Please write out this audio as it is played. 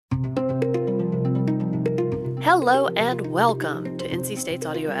Hello and welcome to NC State's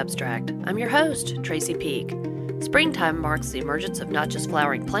Audio Abstract. I'm your host, Tracy Peak. Springtime marks the emergence of not just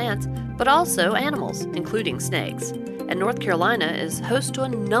flowering plants, but also animals, including snakes. And North Carolina is host to a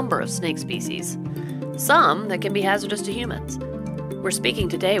number of snake species, some that can be hazardous to humans. We're speaking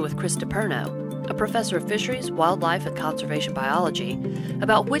today with Chris DePerno, a professor of fisheries, wildlife, and conservation biology,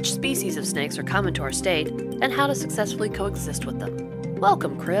 about which species of snakes are common to our state and how to successfully coexist with them.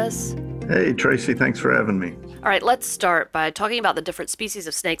 Welcome, Chris. Hey, Tracy, thanks for having me. All right, let's start by talking about the different species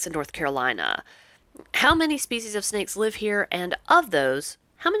of snakes in North Carolina. How many species of snakes live here, and of those,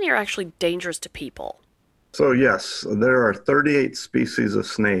 how many are actually dangerous to people? So, yes, there are 38 species of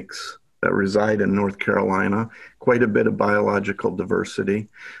snakes that reside in North Carolina, quite a bit of biological diversity.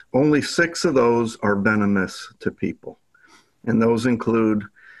 Only 6 of those are venomous to people, and those include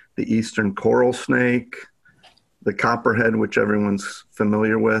the eastern coral snake, the copperhead, which everyone's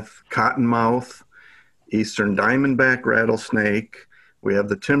familiar with, cottonmouth, eastern diamondback rattlesnake. We have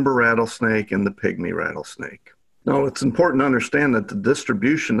the timber rattlesnake and the pygmy rattlesnake. Now, it's important to understand that the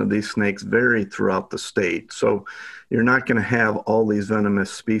distribution of these snakes vary throughout the state. So you're not going to have all these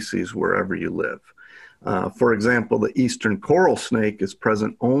venomous species wherever you live. For example, the eastern coral snake is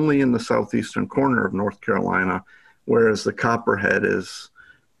present only in the southeastern corner of North Carolina, whereas the copperhead is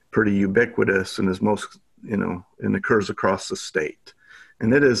pretty ubiquitous and is most and occurs across the state.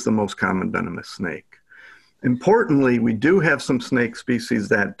 And it is the most common venomous snake. Importantly, we do have some snake species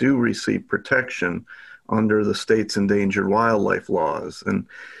that do receive protection under the state's endangered wildlife laws. And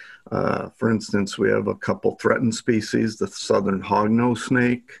for instance, we have a couple threatened species, the southern hognose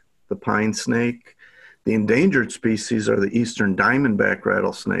snake, the pine snake. The endangered species are the eastern diamondback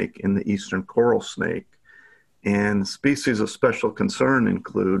rattlesnake and the eastern coral snake. And species of special concern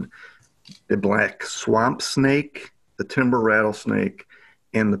include the black swamp snake, the timber rattlesnake,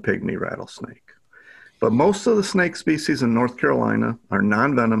 and the pygmy rattlesnake. But most of the snake species in North Carolina are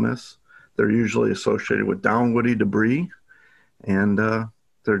non-venomous. They're usually associated with downwoody debris, and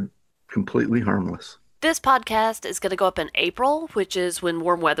they're completely harmless. This podcast is going to go up in April, which is when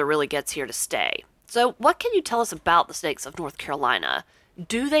warm weather really gets here to stay. So what can you tell us about the snakes of North Carolina?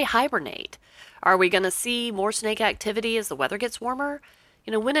 Do they hibernate? Are we going to see more snake activity as the weather gets warmer?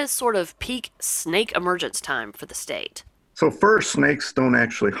 When is sort of peak snake emergence time for the state? So first, snakes don't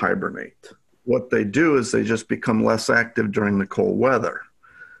actually hibernate. What they do is they just become less active during the cold weather.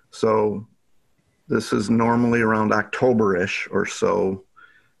 So this is normally around October-ish or so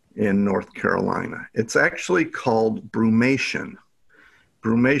in North Carolina. It's actually called brumation.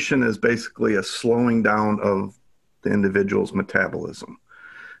 Brumation is basically a slowing down of the individual's metabolism.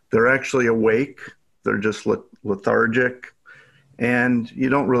 They're actually awake. They're just lethargic. And you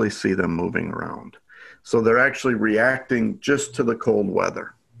don't really see them moving around. So they're actually reacting just to the cold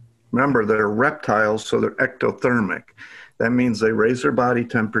weather. Remember, they're reptiles, so they're ectothermic. That means they raise their body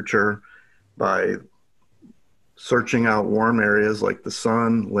temperature by searching out warm areas like the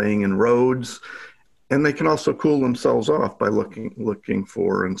sun, laying in roads, and they can also cool themselves off by looking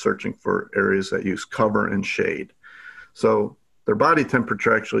for and searching for areas that use cover and shade. So their body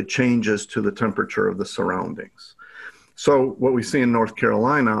temperature actually changes to the temperature of the surroundings. So what we see in North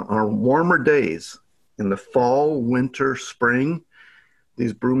Carolina are warmer days in the fall, winter, spring.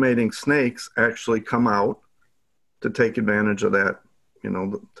 These brumating snakes actually come out to take advantage of that,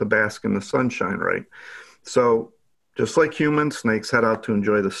 to bask in the sunshine, right? So just like humans, snakes head out to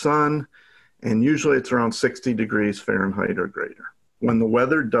enjoy the sun, and usually it's around 60 degrees Fahrenheit or greater. When the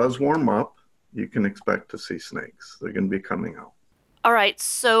weather does warm up, you can expect to see snakes. They're going to be coming out. All right,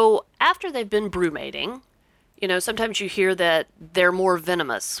 so after they've been brumating, sometimes you hear that they're more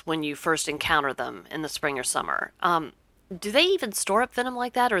venomous when you first encounter them in the spring or summer. Do they even store up venom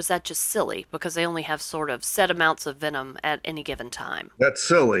like that, or is that just silly because they only have sort of set amounts of venom at any given time? That's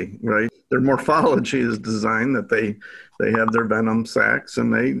silly, right? Their morphology is designed that they have their venom sacs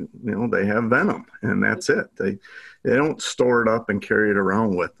and they have venom, and that's it. They don't store it up and carry it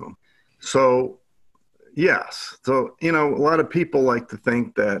around with them. So, yes. So, a lot of people like to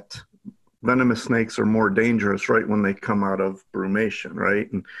think that venomous snakes are more dangerous right when they come out of brumation,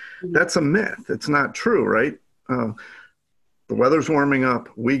 right? And that's a myth. It's not true, right? The weather's warming up,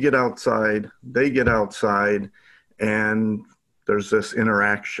 we get outside, they get outside, and there's this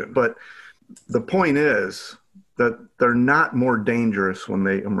interaction. But the point is that they're not more dangerous when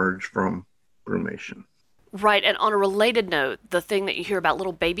they emerge from brumation. Right, and on a related note, the thing that you hear about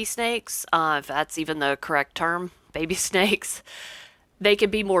little baby snakes, if that's even the correct term, baby snakes, they can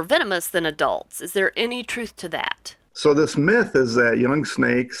be more venomous than adults. Is there any truth to that? So this myth is that young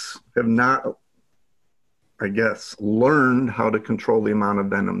snakes have not learned how to control the amount of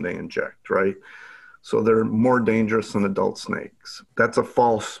venom they inject, right? So they're more dangerous than adult snakes. That's a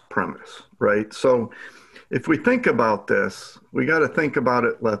false premise, right? So if we think about this, we got to think about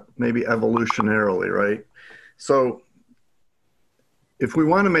it maybe evolutionarily, right? So if we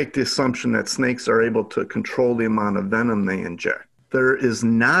want to make the assumption that snakes are able to control the amount of venom they inject, there is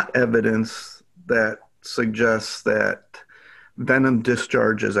not evidence that suggests that venom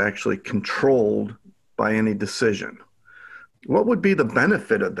discharge is actually controlled by any decision. What would be the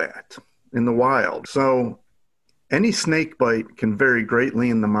benefit of that in the wild? So any snake bite can vary greatly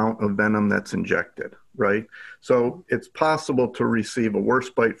in the amount of venom that's injected, right? So it's possible to receive a worse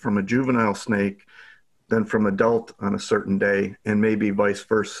bite from a juvenile snake than from adult on a certain day, and maybe vice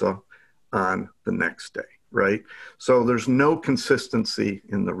versa on the next day, right? So there's no consistency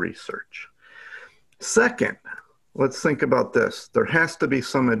in the research. Second, let's think about this. There has to be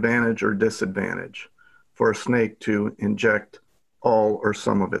some advantage or disadvantage for a snake to inject all or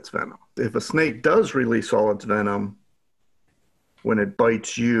some of its venom. If a snake does release all its venom when it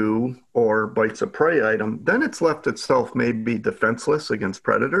bites you or bites a prey item, then it's left itself maybe defenseless against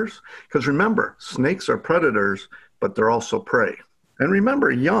predators. Because remember, snakes are predators, but they're also prey. And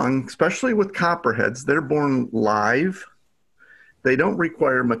remember, young, especially with copperheads, they're born live. They don't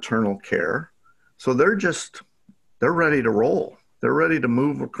require maternal care. So they're ready to roll. They're ready to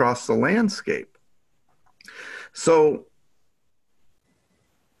move across the landscape. So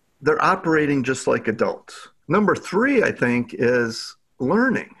they're operating just like adults. Number three, I think, is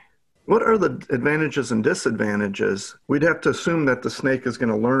learning. What are the advantages and disadvantages? We'd have to assume that the snake is going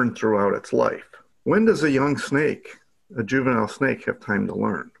to learn throughout its life. When does a young snake, a juvenile snake, have time to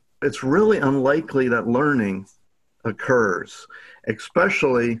learn? It's really unlikely that learning occurs,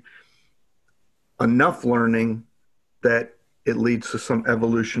 especially enough learning that it leads to some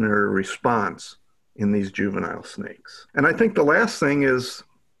evolutionary response in these juvenile snakes. And I think the last thing is,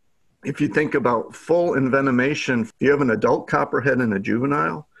 if you think about full envenomation, if you have an adult copperhead and a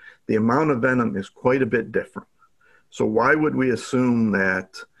juvenile, the amount of venom is quite a bit different. So why would we assume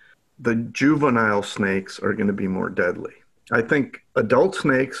that the juvenile snakes are going to be more deadly? I think adult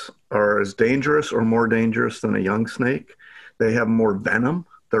snakes are as dangerous or more dangerous than a young snake. They have more venom.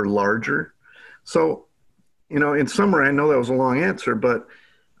 They're larger. So, in summary, I know that was a long answer, but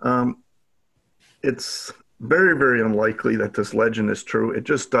it's very, very unlikely that this legend is true. It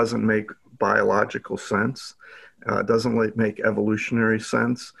just doesn't make biological sense. It doesn't make evolutionary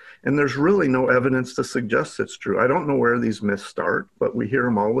sense. And there's really no evidence to suggest it's true. I don't know where these myths start, but we hear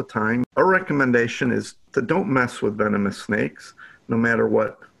them all the time. Our recommendation is to don't mess with venomous snakes, no matter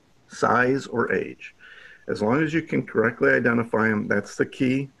what size or age. As long as you can correctly identify them, that's the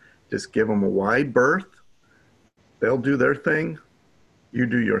key. Just give them a wide berth. They'll do their thing. You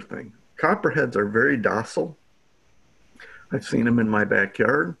do your thing. Copperheads are very docile. I've seen them in my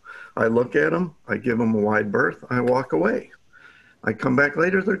backyard. I look at them, I give them a wide berth, I walk away. I come back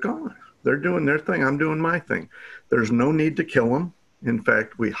later, they're gone. They're doing their thing, I'm doing my thing. There's no need to kill them. In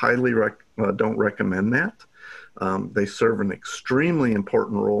fact, we highly don't recommend that. They serve an extremely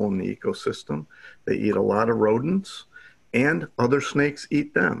important role in the ecosystem. They eat a lot of rodents, and other snakes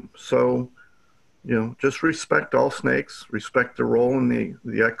eat them. So, just respect all snakes, respect their role in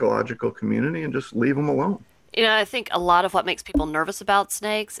the ecological community, and just leave them alone. I think a lot of what makes people nervous about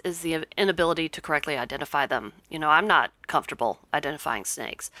snakes is the inability to correctly identify them. I'm not comfortable identifying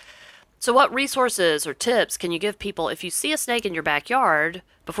snakes. So what resources or tips can you give people if you see a snake in your backyard,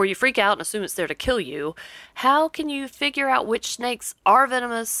 before you freak out and assume it's there to kill you? How can you figure out which snakes are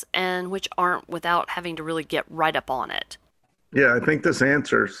venomous and which aren't without having to really get right up on it? Yeah, I think this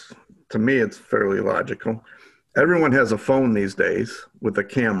answers, to me, it's fairly logical. Everyone has a phone these days with a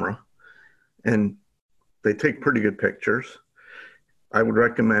camera, and they take pretty good pictures. I would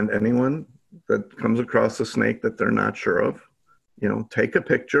recommend anyone that comes across a snake that they're not sure of, take a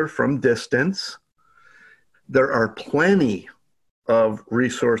picture from distance. There are plenty of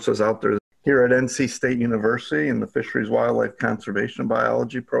resources out there. Here at NC State University in the Fisheries Wildlife Conservation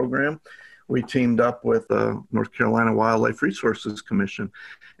Biology program, we teamed up with the North Carolina Wildlife Resources Commission,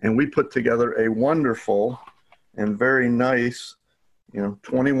 and we put together a wonderful and very nice,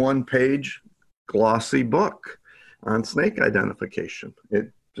 21-page glossy book on snake identification. It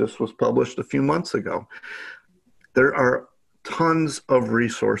just was published a few months ago. There are tons of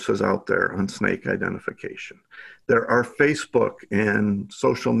resources out there on snake identification. There are Facebook and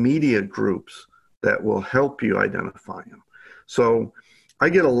social media groups that will help you identify them. So I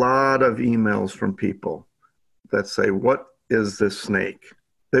get a lot of emails from people that say, what is this snake?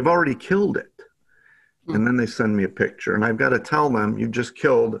 They've already killed it. And then they send me a picture, and I've got to tell them, you've just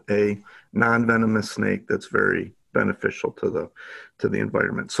killed a non-venomous snake that's very beneficial to the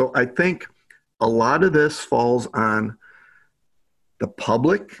environment. So I think a lot of this falls on the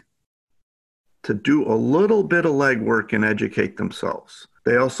public to do a little bit of legwork and educate themselves.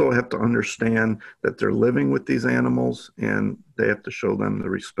 They also have to understand that they're living with these animals, and they have to show them the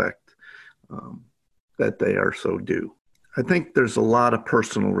respect that they are so due. I think there's a lot of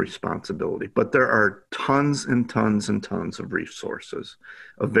personal responsibility, but there are tons and tons and tons of resources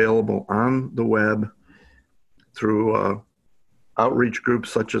available on the web through outreach groups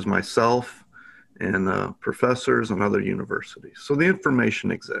such as myself and professors and other universities. So the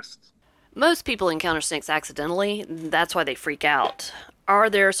information exists. Most people encounter snakes accidentally. That's why they freak out. Are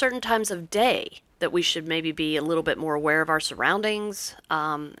there certain times of day that we should maybe be a little bit more aware of our surroundings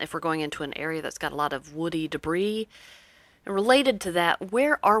if we're going into an area that's got a lot of woody debris? And related to that,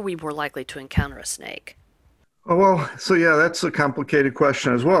 where are we more likely to encounter a snake? Oh, well, so yeah, that's a complicated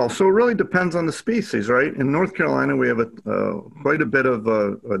question as well. So it really depends on the species, right? In North Carolina, we have quite a bit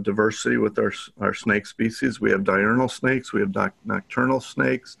of diversity with our snake species. We have diurnal snakes, we have nocturnal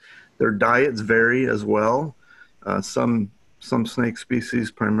snakes. Their diets vary as well. Some snake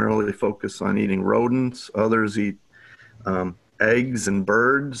species primarily focus on eating rodents. Others eat eggs and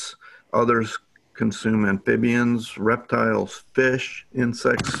birds. Others consume amphibians, reptiles, fish,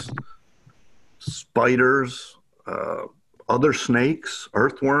 insects, spiders, other snakes,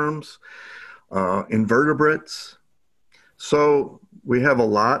 earthworms, invertebrates. So we have a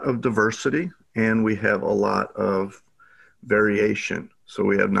lot of diversity and we have a lot of variation. So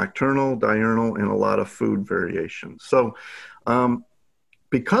we have nocturnal, diurnal, and a lot of food variation. So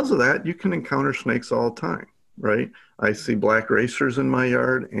because of that, you can encounter snakes all the time, right? I see black racers in my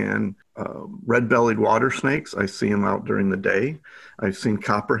yard and red-bellied water snakes. I see them out during the day. I've seen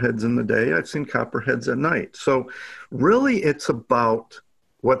copperheads in the day. I've seen copperheads at night. So really it's about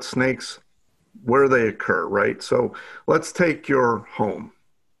what snakes, where they occur, right? So let's take your home.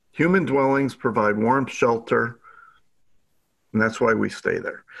 Human dwellings provide warmth, shelter, and that's why we stay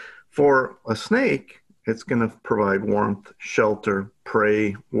there. For a snake, it's going to provide warmth, shelter,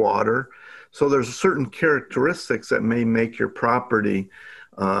 prey, water. So there's certain characteristics that may make your property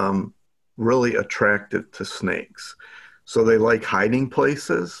really attractive to snakes. So they like hiding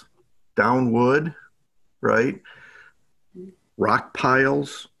places, down wood, right? Rock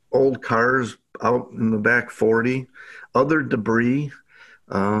piles, old cars out in the back 40, other debris,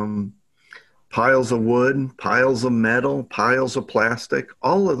 piles of wood, piles of metal, piles of plastic.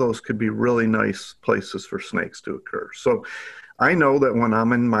 All of those could be really nice places for snakes to occur. So I know that when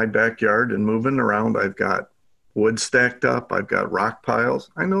I'm in my backyard and moving around, I've got wood stacked up, I've got rock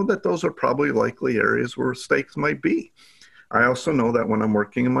piles. I know that those are probably likely areas where snakes might be. I also know that when I'm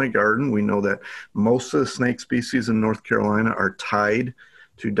working in my garden, we know that most of the snake species in North Carolina are tied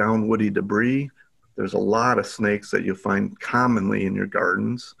to down woody debris. There's a lot of snakes that you'll find commonly in your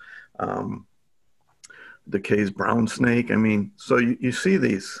gardens. The Kay's brown snake. I mean, so you see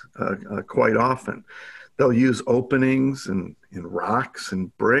these quite often. They'll use openings and rocks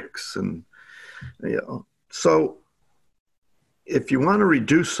and bricks and, you know. So if you want to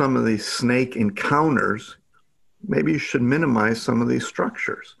reduce some of these snake encounters, maybe you should minimize some of these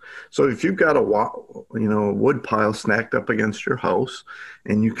structures. So if you've got a wood pile stacked up against your house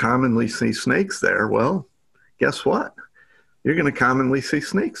and you commonly see snakes there, well, guess what? You're going to commonly see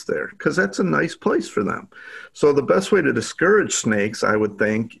snakes there because that's a nice place for them. So the best way to discourage snakes, I would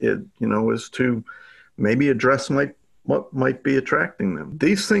think, is to maybe address what might be attracting them.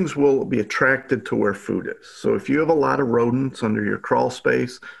 These things will be attracted to where food is. So if you have a lot of rodents under your crawl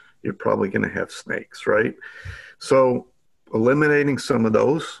space, you're probably going to have snakes, right? So eliminating some of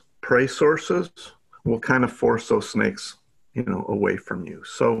those prey sources will kind of force those snakes, away from you.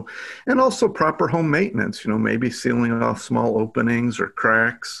 So, and also proper home maintenance, maybe sealing off small openings or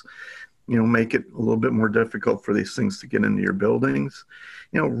cracks, make it a little bit more difficult for these things to get into your buildings.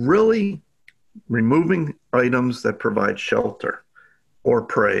 Really removing items that provide shelter or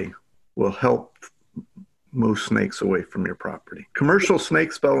prey will help move snakes away from your property. Commercial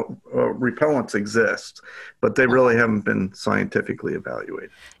snake repellents exist, but they really haven't been scientifically evaluated.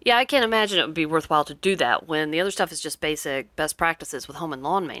 Yeah, I can't imagine it would be worthwhile to do that when the other stuff is just basic best practices with home and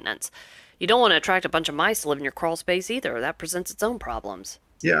lawn maintenance. You don't want to attract a bunch of mice to live in your crawl space either. That presents its own problems.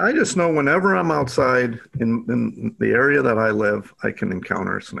 Yeah, I just know whenever I'm outside in the area that I live, I can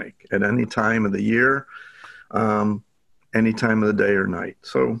encounter a snake at any time of the year, any time of the day or night.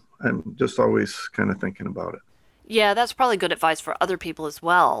 So I'm just always kind of thinking about it. Yeah, that's probably good advice for other people as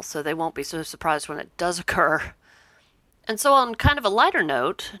well, so they won't be so surprised when it does occur. And so on kind of a lighter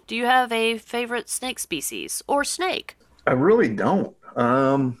note, do you have a favorite snake species or snake? I really don't.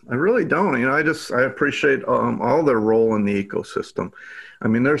 I really don't. I appreciate all their role in the ecosystem. I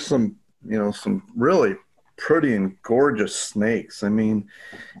mean, there's some some really pretty and gorgeous snakes. I mean,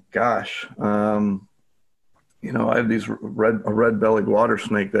 gosh, I have a red-bellied water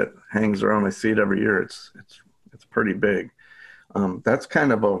snake that hangs around my seat every year. It's pretty big. That's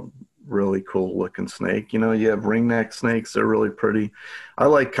kind of a really cool looking snake. You have ringneck snakes. They're really pretty. I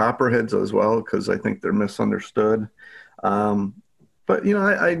like copperheads as well because I think they're misunderstood. But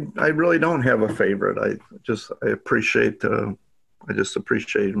I really don't have a favorite. I just appreciate them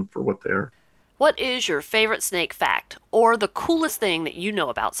for what they are. What is your favorite snake fact or the coolest thing that you know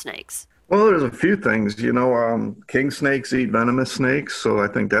about snakes? Well, there's a few things. King snakes eat venomous snakes, so I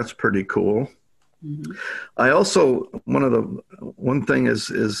think that's pretty cool. Mm-hmm. I also, one thing is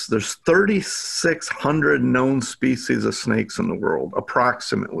there's 3,600 known species of snakes in the world,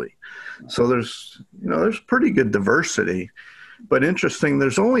 approximately. So there's pretty good diversity, but interesting,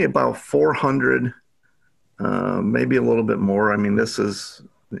 there's only about 400, maybe a little bit more. I mean, this is,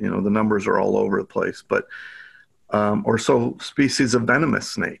 the numbers are all over the place, but, or so species of venomous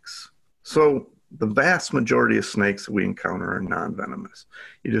snakes. So the vast majority of snakes that we encounter are non-venomous.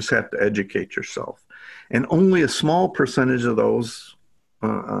 You just have to educate yourself. And only a small percentage of those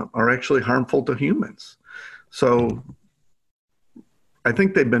are actually harmful to humans. So I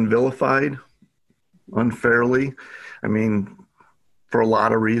think they've been vilified unfairly. I mean, for a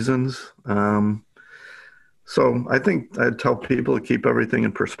lot of reasons. So I think I'd tell people to keep everything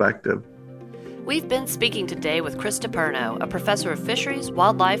in perspective. We've been speaking today with Chris DePerno, a professor of fisheries,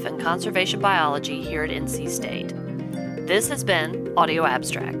 wildlife, and conservation biology here at NC State. This has been Audio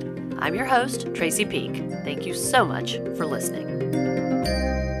Abstract. I'm your host, Tracy Peak. Thank you so much for listening.